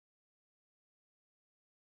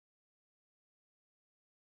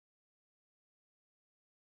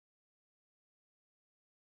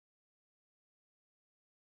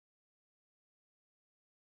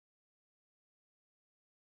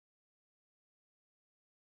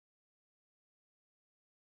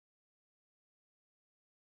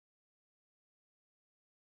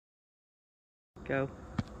Go.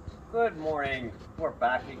 Good morning. We're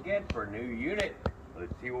back again for a new unit.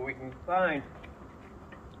 Let's see what we can find.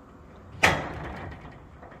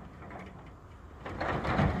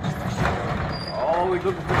 Always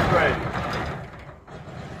looking for treasure.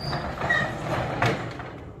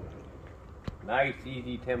 Nice,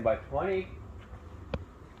 easy 10 by 20.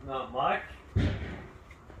 Not much.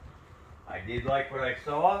 I did like what I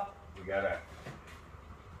saw. We got a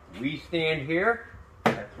Wii stand here.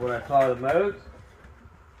 That's what I saw the most.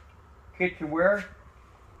 Kitchenware.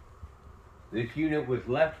 This unit was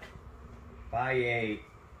left by a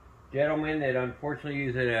gentleman that unfortunately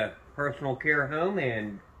is in a personal care home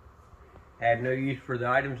and had no use for the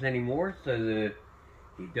items anymore, so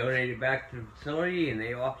he donated it back to the facility and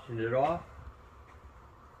they auctioned it off.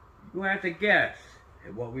 You have to guess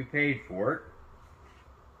at what we paid for it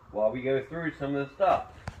while we go through some of the stuff.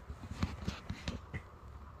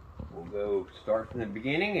 We'll go start from the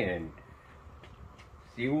beginning and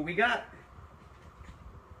see what we got.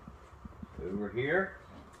 Over here,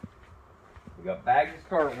 we got bags to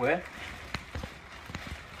start with.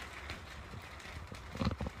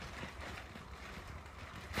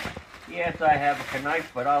 Yes, I have a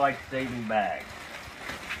knife, but I like saving bags.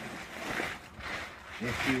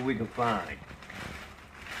 Let's see what we can find.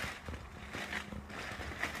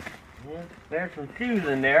 Yeah, there's some shoes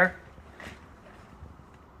in there.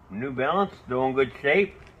 New Balance, still in good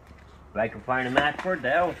shape. If I can find a match for it,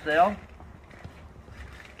 that'll sell.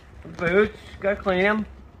 Some boots, gotta clean them.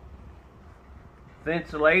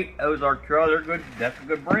 Thinsulate, Ozark Trail, they're good. That's a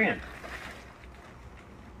good brand.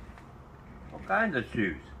 All kinds of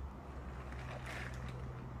shoes.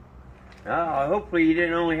 Hopefully you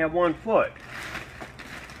didn't only have one foot.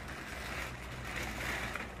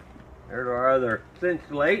 There's our other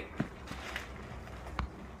Thinsulate.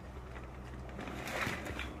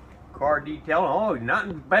 Car detail. Oh,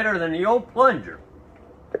 nothing better than the old plunger.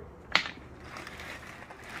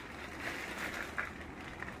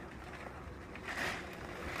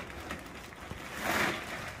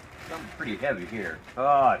 Something pretty heavy here.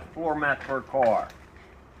 Oh, it's floor mats for a car.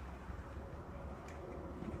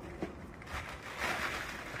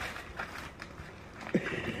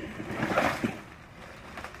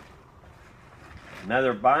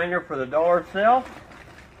 Another binder for the dollar sale.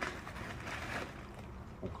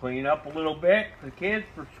 We'll clean up a little bit for the kids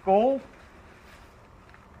for school.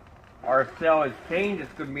 Our sale has changed.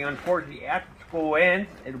 It's going to be unfortunately after school ends.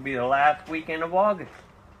 It'll be the last weekend of August.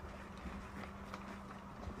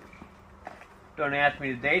 Don't ask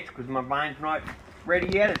me the dates because my mind's not ready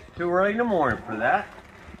yet. It's too early in the morning for that.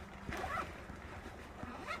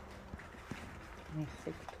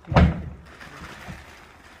 26,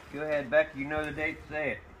 Go ahead, Becky. You know the date.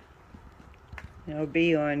 Say it. It'll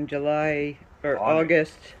be on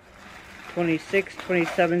August 26th,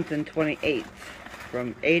 27th, and 28th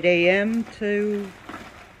from 8 a.m. to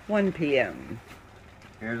 1 p.m.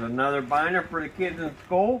 Here's another binder for the kids in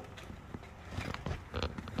school.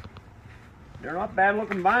 They're not bad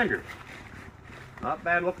looking binders. Not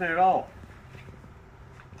bad looking at all.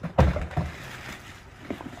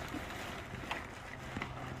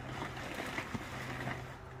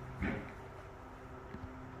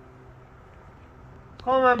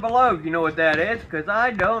 Comment below if you know what that is, because I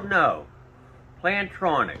don't know.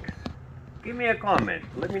 Plantronics. Give me a comment.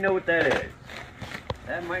 Let me know what that is.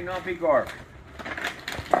 That might not be garbage.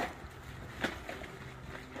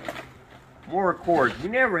 More cords. We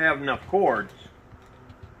never have enough cords.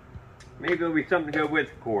 Maybe there'll be something to go with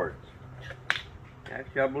the cords.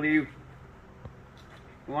 Actually, I believe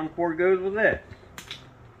one cord goes with this.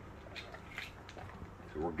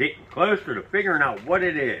 So we're getting closer to figuring out what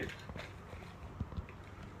it is.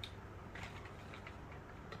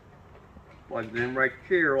 Plugs in right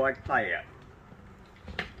here like that.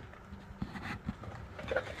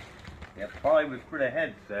 That probably was for the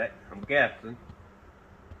headset, I'm guessing.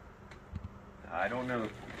 I don't know.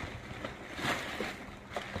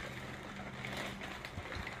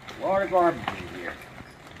 A lot of garbage in here.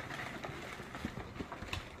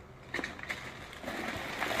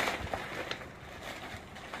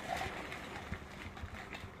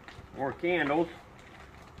 More candles.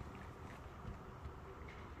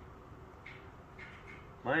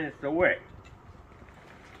 Mine is still wet.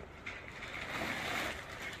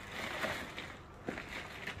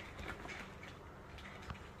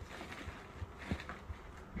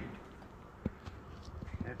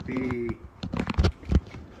 That'd be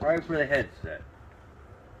right for the headset.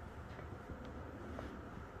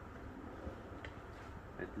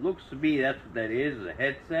 It looks to be that's what that is a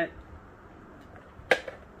headset.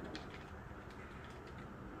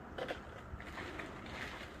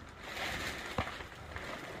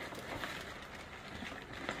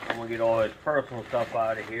 gonna get all his personal stuff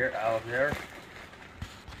out of here, out there.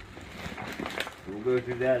 We'll go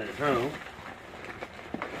through that at home.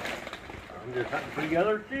 I'm just hunting for the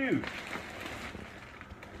other shoes.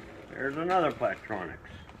 There's another Platronics.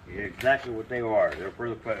 Yeah, exactly what they are. They're for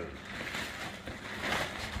the phones.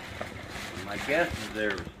 And my guess is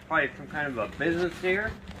there's probably some kind of a business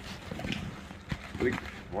here. Which,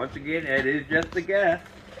 once again, it is just a guess.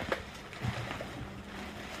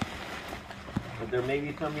 But there may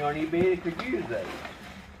be somebody on eBay that could use those.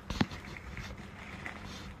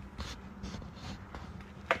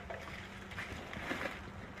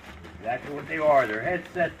 Exactly what they are. They're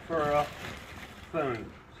headsets for a phone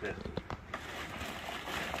system.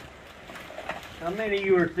 Now, many of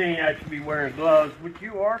you are saying I should be wearing gloves, which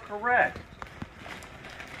you are correct.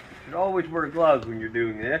 You should always wear gloves when you're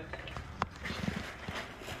doing this.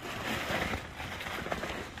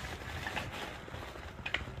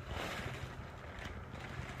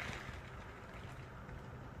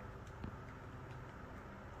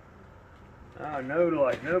 Oh, no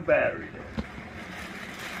light, no battery there.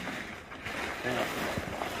 Now,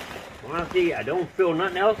 honestly, I don't feel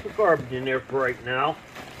nothing else but garbage in there for right now.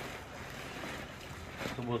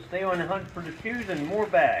 So we'll stay on the hunt for the shoes and more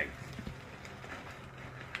bags.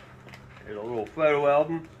 There's a little photo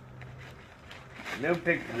album. No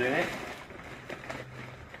pictures in it.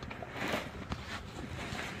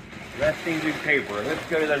 Rest things in paper. Let's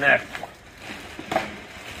go to the next one.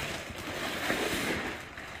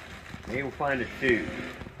 Maybe we'll find a shoe.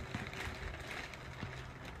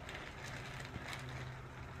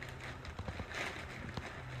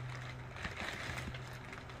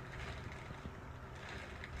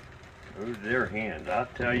 Those are their hands, I'll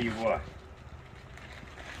tell you what.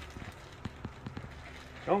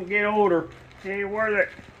 Don't get older, it ain't worth it.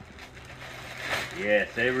 Yes,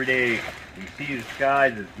 every day you see the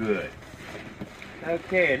skies is good.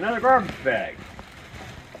 Okay, another garbage bag.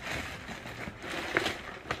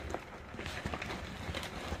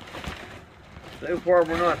 So far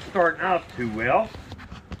we're not starting out too well.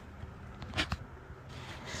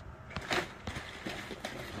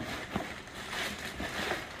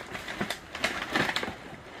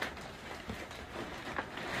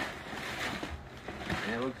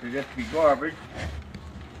 And it looks like just be garbage.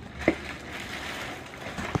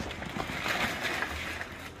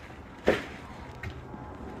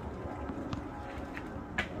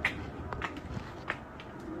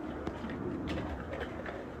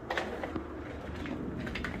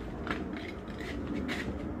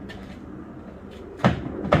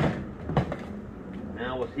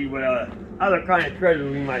 Now we'll see what other kind of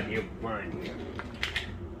treasures we might be able to find here.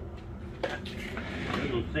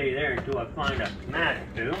 It'll stay there until I find a match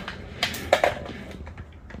too.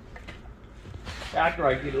 After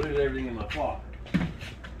I get rid of everything in my pocket.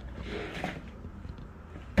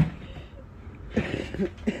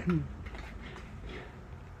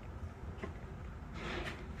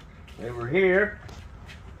 Over here,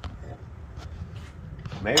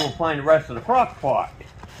 maybe we'll find the rest of the crock pot.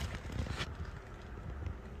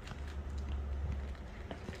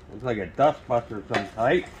 Looks like a dust buster of some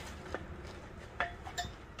type.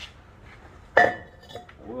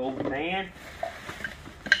 Oil pan.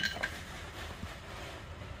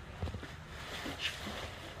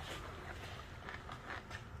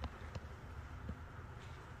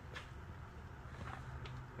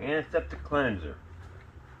 Antiseptic cleanser.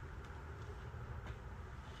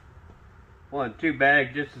 1 2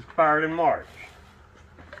 bags just expired in March.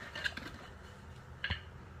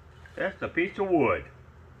 That's a piece of wood.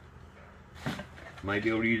 Might be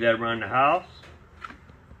able to use that around the house.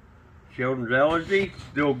 Children's allergy,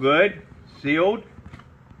 still good, sealed,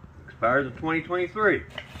 expires in 2023.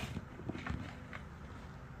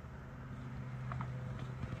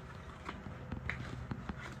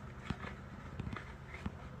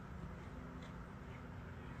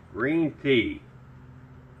 Green tea.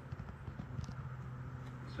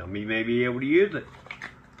 Some of you may be able to use it.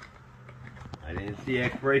 I didn't see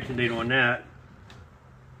expiration date on that.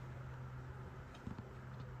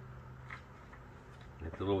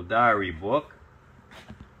 It's a little diary book.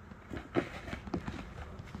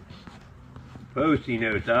 Post-it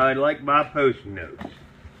notes. I like my post-it notes.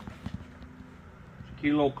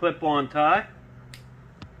 Cute little clip-on tie.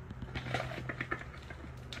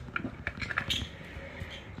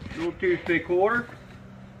 Little toothpick holder.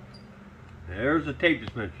 There's a tape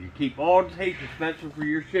dispenser. You keep all the tape dispenser for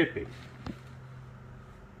your shipping.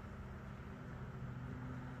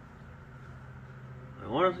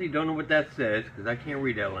 I honestly don't know what that says because I can't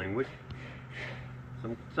read that language.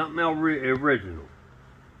 Something else original.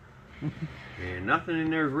 And nothing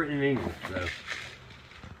in there is written in English, so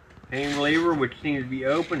Pain reliever, which seems to be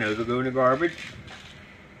open. Those will go in the garbage.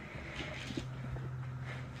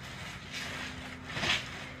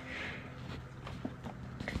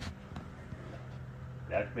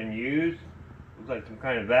 That's been used. Looks like some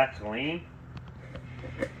kind of Vaseline.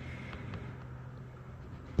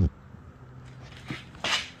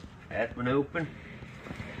 That's been open.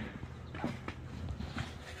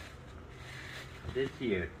 This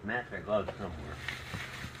here, master glove somewhere.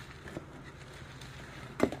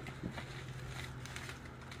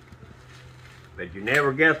 But you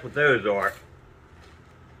never guess what those are.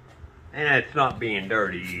 And it's not being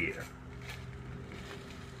dirty either.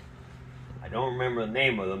 I don't remember the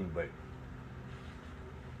name of them, but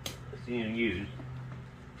I've seen them used.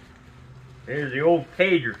 There's the old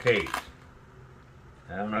pager case.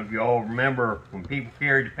 I don't know if you all remember when people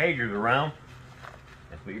carried the pagers around.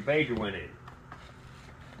 That's what your pager went in.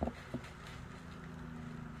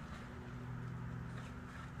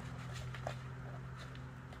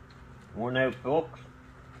 More notebooks.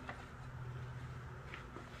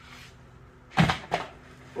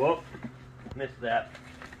 Whoop, missed that.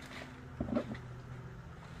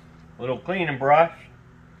 Little cleaning brush.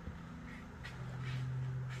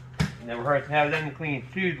 Never hurts to have them to clean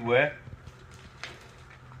shoes with.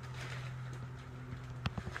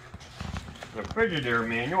 The Frigidaire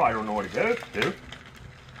manual, I don't know what it goes to.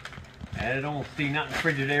 And I don't see nothing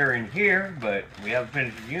Frigidaire in here, but we haven't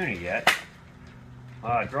finished the unit yet.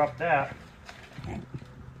 I dropped that.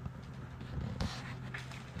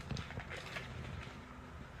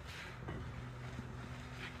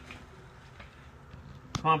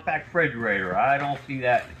 Compact refrigerator, I don't see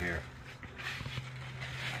that in here.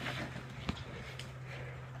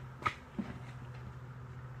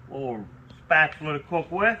 Little spatula to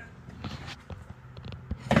cook with.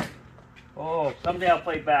 Oh, someday I'll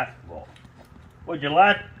play basketball. What'd you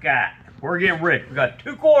like that? We're getting rich. We got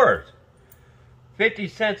 2 quarters. 50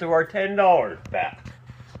 cents of our $10 back.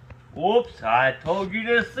 Whoops, I told you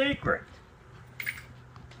the secret.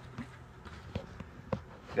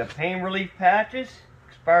 Got pain relief patches.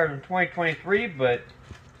 Expired in 2023, but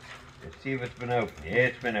let's see if it's been open. Yeah,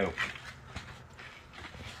 it's been open.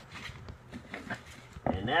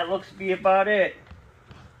 And that looks to be about it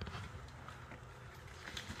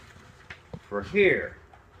for here.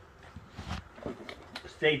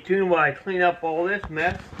 Stay tuned while I clean up all this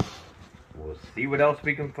mess. We'll see what else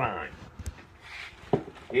we can find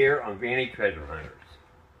here on Vanity Treasure Hunters.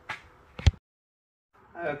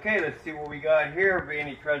 Okay, let's see what we got here,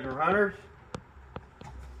 Vanity Treasure Hunters.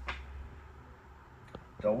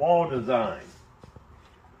 The wall design.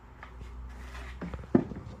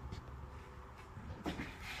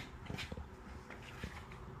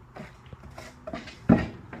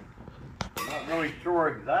 Not really sure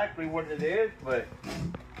exactly what it is, but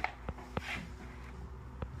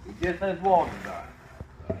it just says wall design.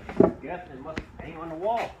 So I guess it must hang on the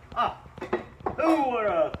wall. Ah, who would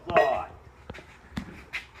have thought?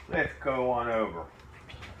 Let's go on over.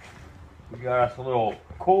 We got us a little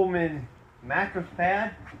Coleman mattress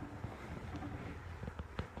pad.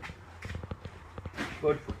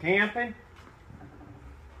 Good for camping.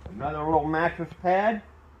 Another little mattress pad.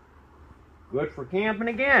 Good for camping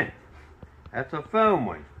again. That's a foam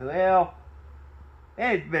one. Well,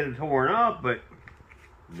 it's been torn up, but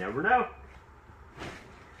you never know.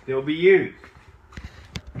 Still be used.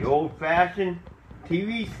 The old-fashioned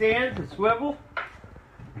TV stand to swivel.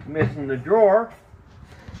 Missing the drawer.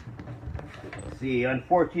 See,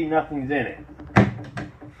 unfortunately, nothing's in it.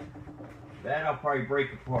 That I'll probably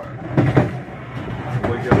break apart.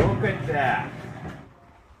 Would you look at that?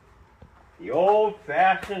 The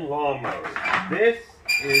old-fashioned lawnmower. This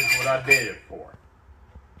is what I bid it for.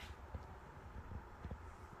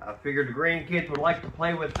 I figured the grandkids would like to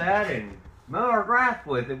play with that and mow our grass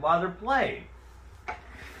with it while they're playing. It's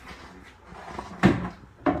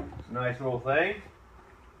a nice little thing.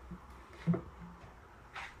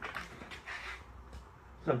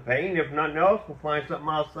 Some paint, if nothing else, we'll find something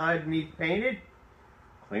outside that needs painted,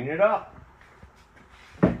 clean it up.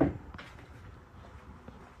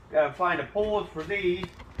 Gotta find the pulls for these.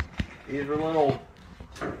 These are little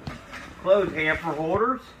clothes hamper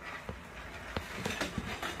holders.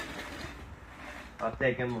 I'll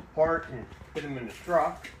take them apart and put them in the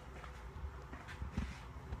truck.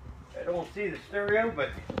 I don't see the stereo, but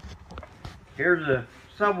here's a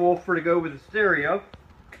subwoofer to go with the stereo.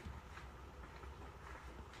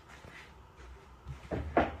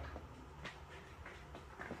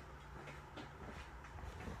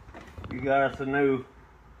 We got us a new,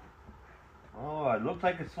 oh, it looks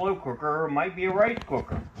like a slow cooker, or it might be a rice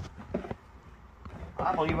cooker.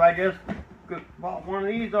 I believe I just bought one of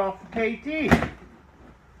these off of KT.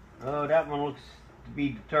 Oh, that one looks to be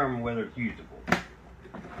determined whether it's usable.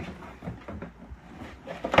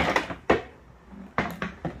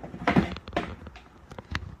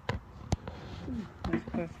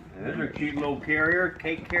 Those are cute little carriers,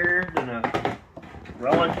 cake carriers, and a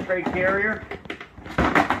relish tray carrier.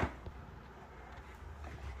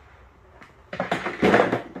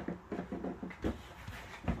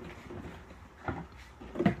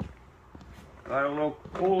 Got a little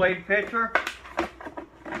Kool-Aid pitcher,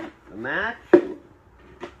 a match.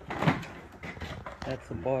 That's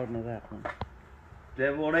the bottom of that one.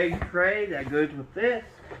 Deviled egg tray, that goes with this.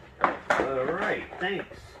 Alright,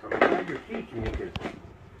 thanks. I'm glad you're teaching me, because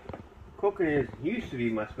cooking used to be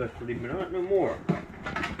my specialty, but not no more.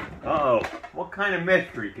 Uh-oh, what kind of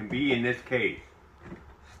mystery can be in this case?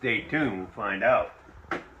 Stay tuned, we'll find out.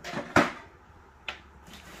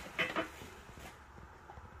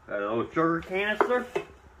 Got a little sugar canister.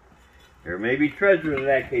 There may be treasure in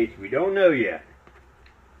that case, we don't know yet.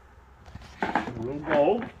 A little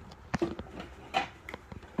gold.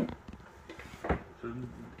 Some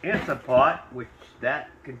Instant Pot, which that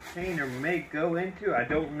container may go into, I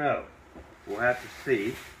don't know. We'll have to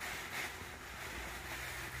see.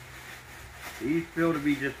 These feel to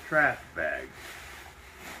be just trash bags.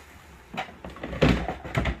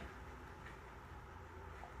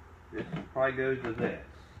 This probably goes to this.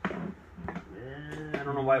 I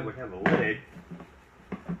don't know why it would have a lid.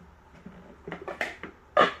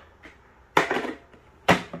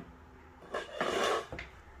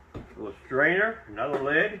 Little strainer, another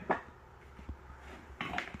lid.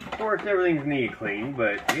 Of course, everything's neat clean,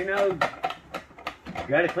 but you know, you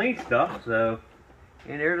gotta clean stuff, so.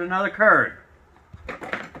 And there's another curd.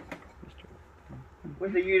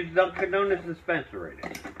 What's it used Dunkin' Donuts dispenser in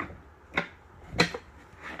it?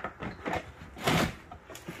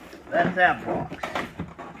 That's that box.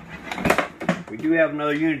 We do have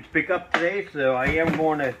another unit to pick up today, so I am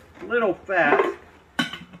going a little fast.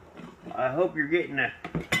 I hope you're getting a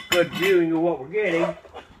good viewing of what we're getting.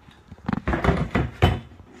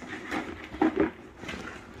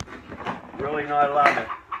 Really not allowed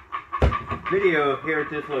to video here at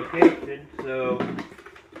this location, so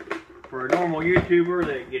for a normal YouTuber,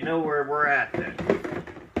 that you know where we're at then.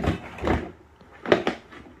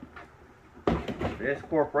 This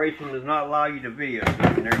corporation does not allow you to video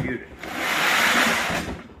in their units.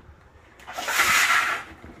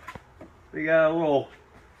 We got a little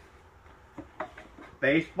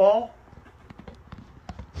baseball,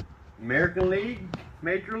 American League,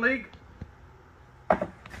 Major League.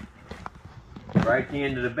 Right at the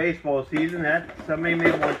end of the baseball season, somebody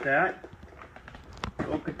may want that.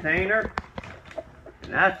 Little container.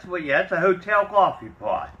 And that's what, yeah, that's a hotel coffee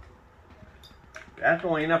pot. That's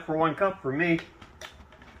only enough for one cup for me.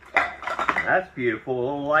 That's beautiful. A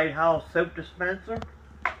little Lighthouse soap dispenser.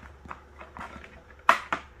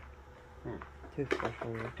 Toothbrush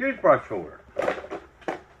holder. Toothbrush holder.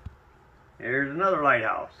 There's another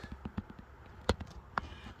Lighthouse.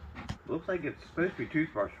 Looks like it's supposed to be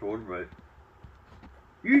toothbrush holder, but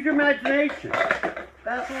use your imagination.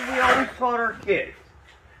 That's what we always taught our kids.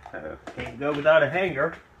 Can't go without a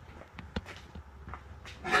hanger.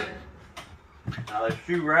 Now the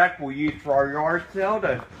shoe rack we'll use for our yard sale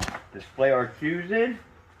to display our shoes in.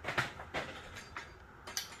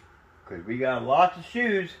 Because we got lots of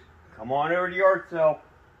shoes. Come on over to the yard sale.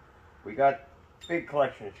 We got a big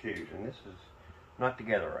collection of shoes, and this is not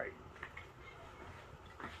together right.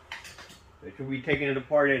 They should be taking it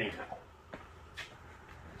apart anyhow.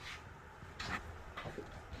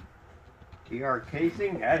 TR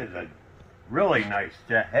casing, that is a really nice,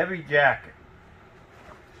 heavy jacket.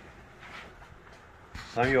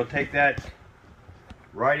 Some of you will take that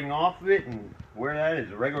riding off of it and wear that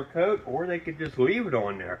as a regular coat, or they could just leave it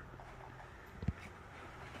on there.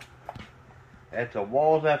 That's a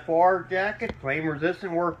Walls FR jacket, flame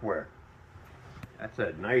resistant workwear. That's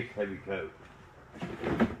a nice heavy coat.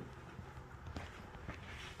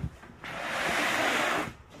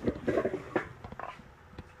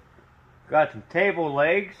 Got some table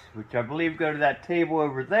legs, which I believe go to that table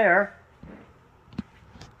over there.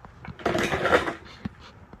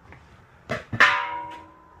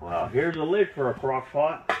 Well, here's a lid for a crock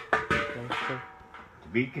pot. To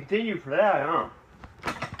be continued for that, huh?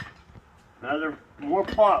 Another more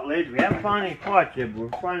pot lids. We haven't found any pots yet, but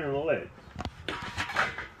we're finding the lids.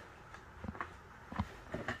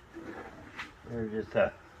 There's just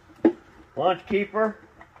a lunch keeper.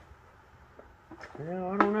 Yeah,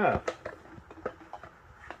 I don't know.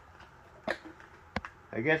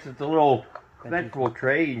 I guess it's a little vegetable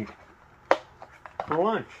tray for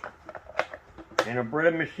lunch. And a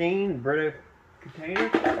Brita machine, Brita container.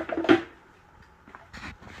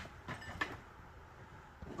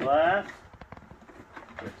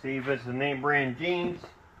 See if it's the name brand jeans.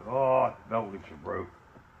 Oh, belt loops are broke.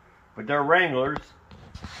 But they're Wranglers.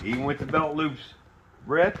 Even with the belt loops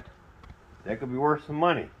ripped, that could be worth some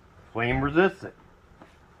money. Flame resistant.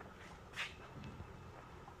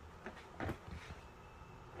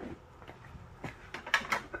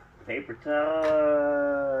 Paper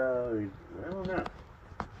towel. I don't know.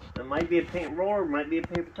 It might be a paint roller, might be a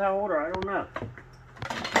paper towel holder, I don't know.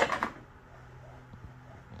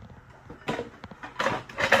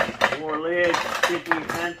 More lids, kitchen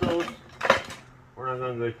utensils. We're not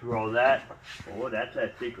going to go through all that. Oh, that's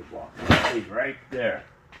that secret box. It's right there.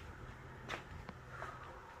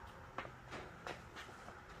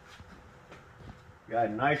 Got a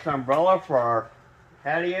nice umbrella for our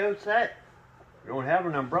patio set. We don't have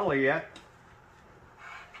an umbrella yet.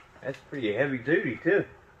 That's pretty heavy duty too.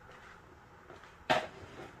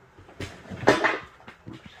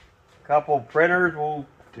 Couple printers we'll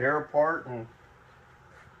tear apart, and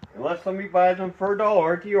unless somebody buys them for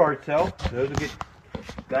 $1 at the yard sale, those will get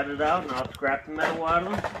gutted out and I'll scrap the metal out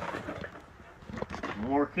of them.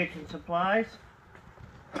 More kitchen supplies.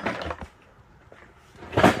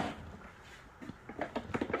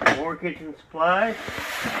 More kitchen supplies.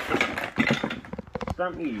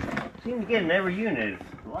 Something you seem to get in every unit is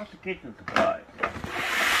lots of kitchen supplies.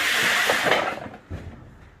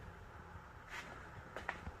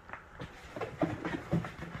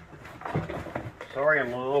 Sorry,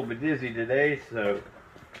 I'm a little bit dizzy today, so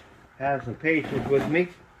have some patience with me.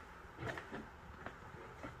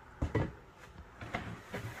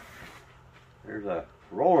 There's a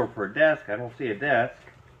roller for a desk. I don't see a desk.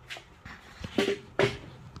 So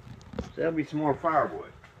there'll be some more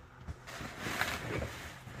firewood.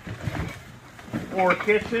 More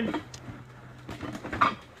kitchen.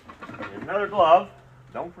 And another glove.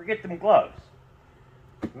 Don't forget them gloves.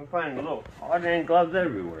 You can find little odd end gloves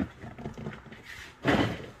everywhere.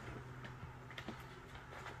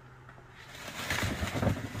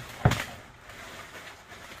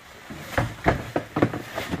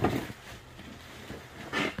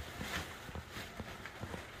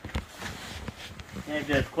 And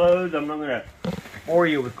just clothes. I'm not going to bore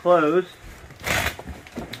you with clothes.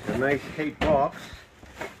 It's a nice tape box.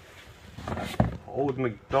 Old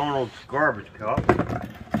McDonald's garbage cup.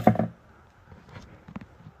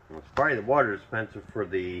 It's probably the water dispenser for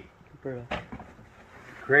the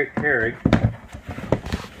crate Keurig.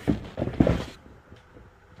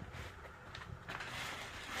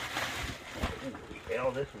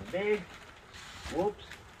 Hell, this one's big. Whoops.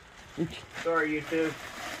 Sorry, you two.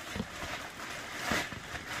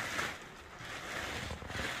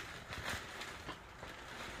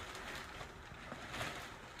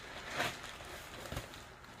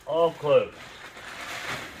 All clothes.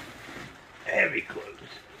 Heavy clothes.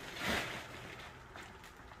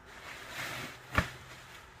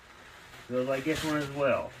 Feels like this one as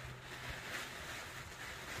well.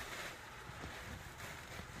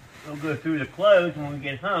 We'll go through the clothes when we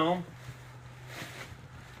get home.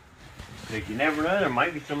 Because you never know, there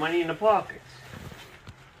might be some money in the pockets.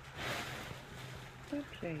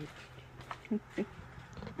 Okay.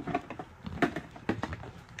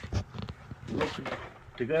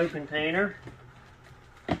 To-go container.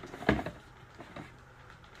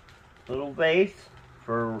 Little vase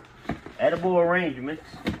for edible arrangements.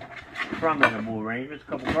 From edible arrangements.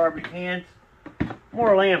 A couple garbage cans.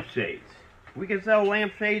 More lampshades. We can sell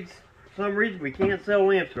lampshades. For some reason we can't sell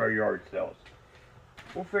lamps at our yard sales.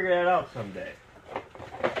 We'll figure that out someday.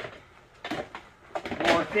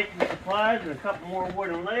 More kitchen supplies and a couple more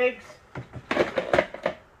wooden legs.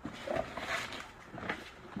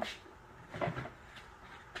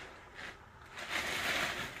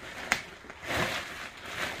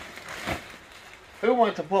 Who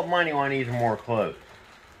wants to put money on these more clothes?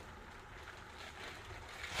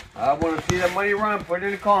 I want to see that money run. Put it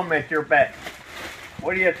in the comments here, bet.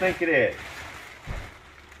 What do you think it is?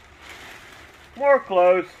 More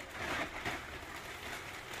clothes.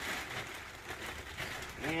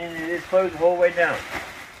 And it is closed the whole way down.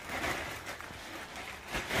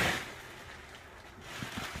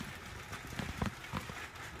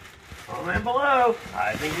 Comment below.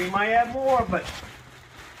 I think we might have more, but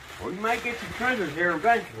we might get some trenders here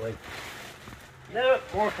eventually. Nope,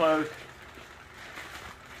 more clothes.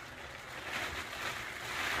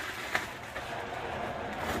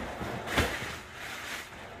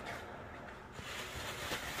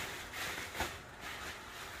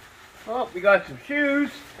 Oh, we got some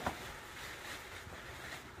shoes.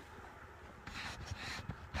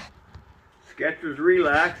 Skechers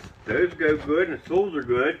Relax. Those go good and the soles are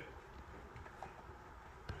good.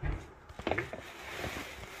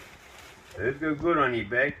 Those go good on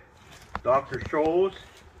eBay. Dr. Scholl's.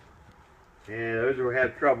 And those who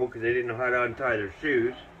had trouble because they didn't know how to untie their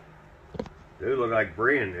shoes. Those look like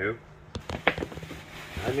brand new.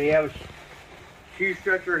 I mean, you have a shoe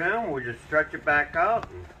stretcher at home, we'll just stretch it back out.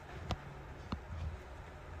 And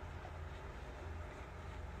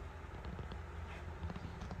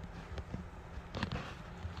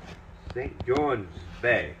St. John's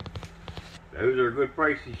Bay. Those are good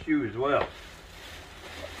pricey shoes as well.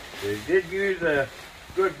 They did use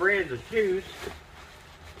good brands of shoes.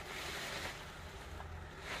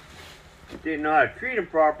 Didn't know how to treat them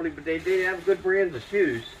properly, but they did have good brands of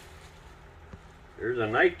shoes. There's a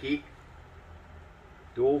Nike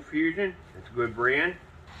Dual Fusion. That's a good brand.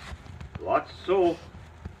 Lots of sole.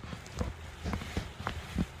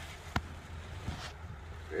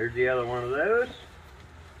 There's the other one of those.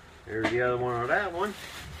 There's the other one of that one.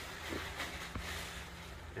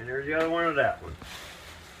 And there's the other one of that one.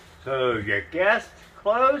 So you guessed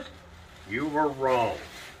clothes? You were wrong.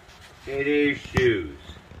 It is shoes.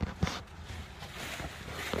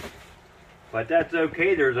 But that's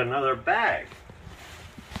okay, there's another bag.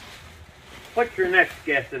 Put your next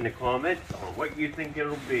guess in the comments on what you think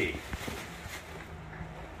it'll be.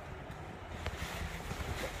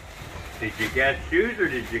 Did you guess shoes or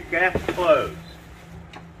did you guess clothes?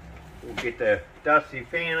 We'll get the dusty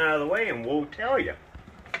fan out of the way and we'll tell you.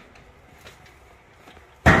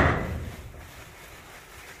 I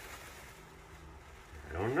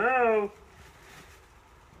don't know.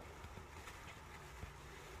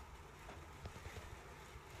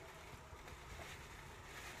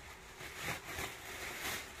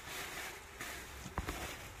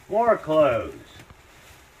 More clothes.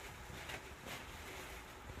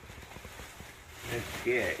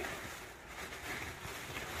 Okay.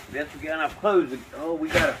 Guess we got enough clothes. Oh, we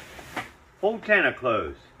got a full ton of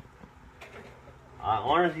clothes. I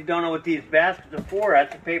honestly don't know what these baskets are for.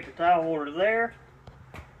 That's a paper towel holder there.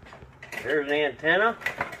 There's an antenna.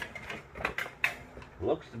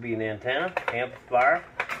 Looks to be an antenna. Amplifier.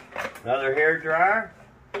 Another hair dryer.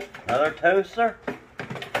 Another toaster.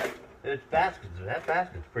 Those baskets. That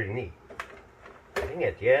basket's pretty neat. I think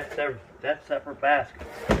it's, yeah, that's separate baskets.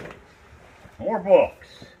 More books.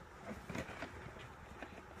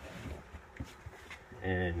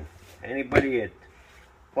 And anybody that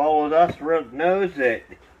follows us knows that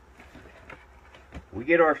we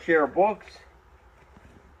get our share of books.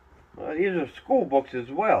 Well, these are school books as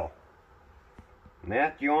well.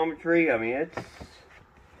 Math, geometry, I mean, it's,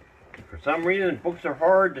 for some reason, books are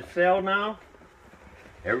hard to sell now.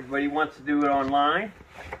 Everybody wants to do it online.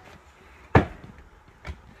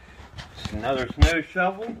 It's another snow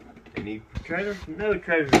shovel. Any treasures? No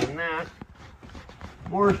treasures in that.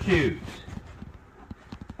 More shoes.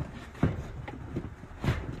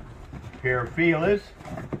 Pair of feelers.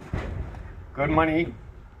 Good money.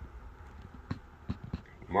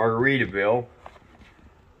 Margaritaville.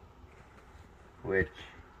 Which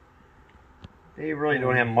they really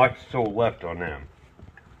don't have much soul left on them.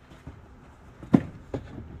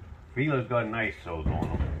 Fila's got nice soles on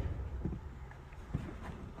them.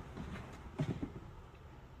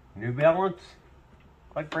 New Balance,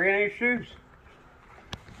 like brand new shoes.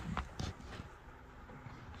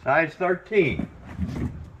 Size 13.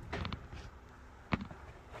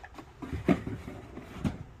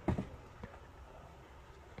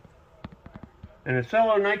 And a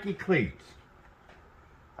solo Nike cleats.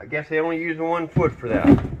 I guess they only use 1 foot for that.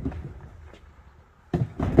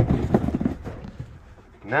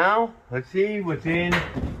 Now, let's see what's in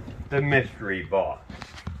the mystery box.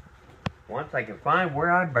 Once I can find where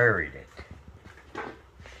I buried it.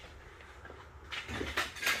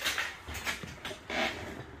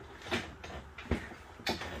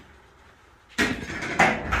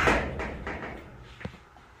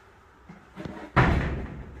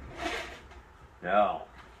 Now,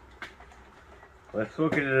 let's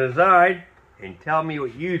look at the design and tell me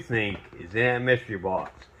what you think is in that mystery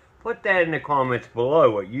box. Put that in the comments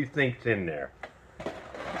below, what you think's in there.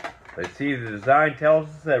 Let's see, the design tells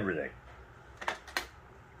us everything.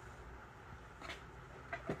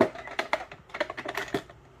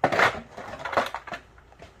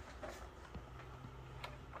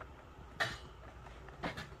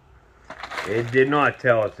 It did not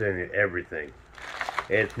tell us everything.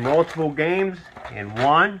 It's multiple games in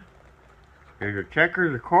one. Here's your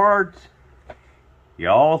checkers, the cards. You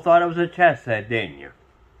all thought it was a chess set, didn't you?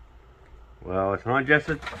 Well, it's not just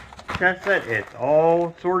a chess set, it's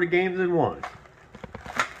all sort of games in one.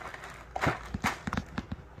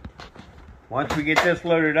 Once we get this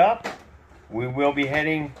loaded up, we will be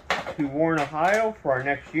heading to Warren, Ohio for our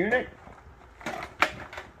next unit.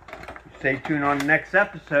 Stay tuned on the next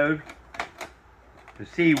episode to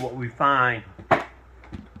see what we find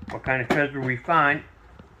what kind of treasure we find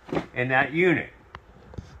in that unit.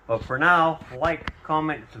 But for now, like,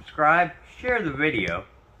 comment, subscribe, share the video,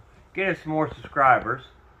 get us more subscribers,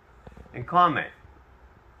 and comment.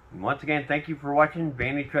 And once again, thank you for watching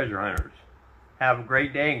Vanity Treasure Hunters. Have a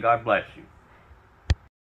great day and God bless you.